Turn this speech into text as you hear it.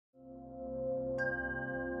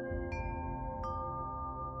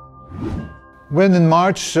When in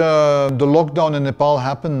March the lockdown in Nepal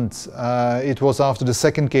happened, it was after the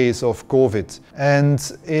second case of COVID. And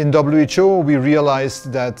in WHO we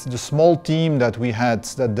realized that the small team that we had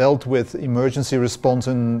that dealt with emergency response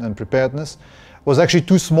and preparedness was actually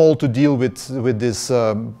too small to deal with this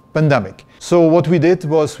pandemic. So what we did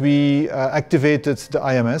was we activated the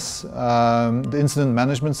IMS, the Incident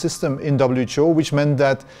Management System in WHO, which meant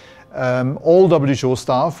that all WHO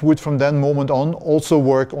staff would from that moment on also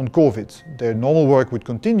work on COVID. Their normal work would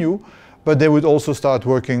continue, but they would also start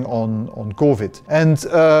working on COVID. And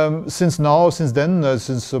since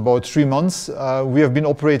about 3 months, we have been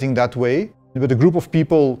operating that way. With a group of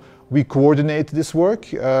people, we coordinate this work.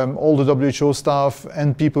 All the WHO staff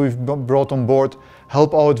and people we've brought on board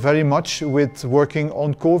help out very much with working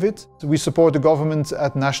on COVID. We support the government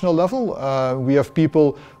at national level. We have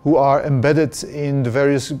people who are embedded in the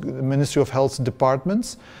various Ministry of Health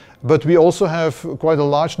departments, but we also have quite a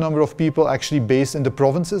large number of people actually based in the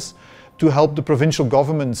provinces to help the provincial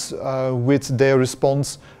governments with their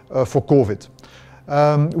response for COVID.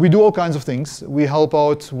 We do all kinds of things. We help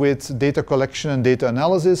out with data collection and data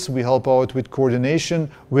analysis. We help out with coordination.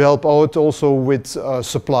 We help out also with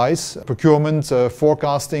supplies, procurement,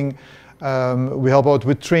 forecasting. We help out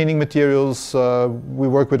with training materials. We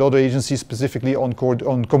work with other agencies specifically on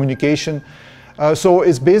communication. So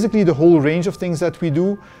it's basically the whole range of things that we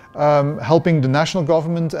do, helping the national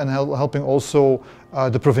government and helping also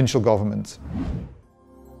the provincial government.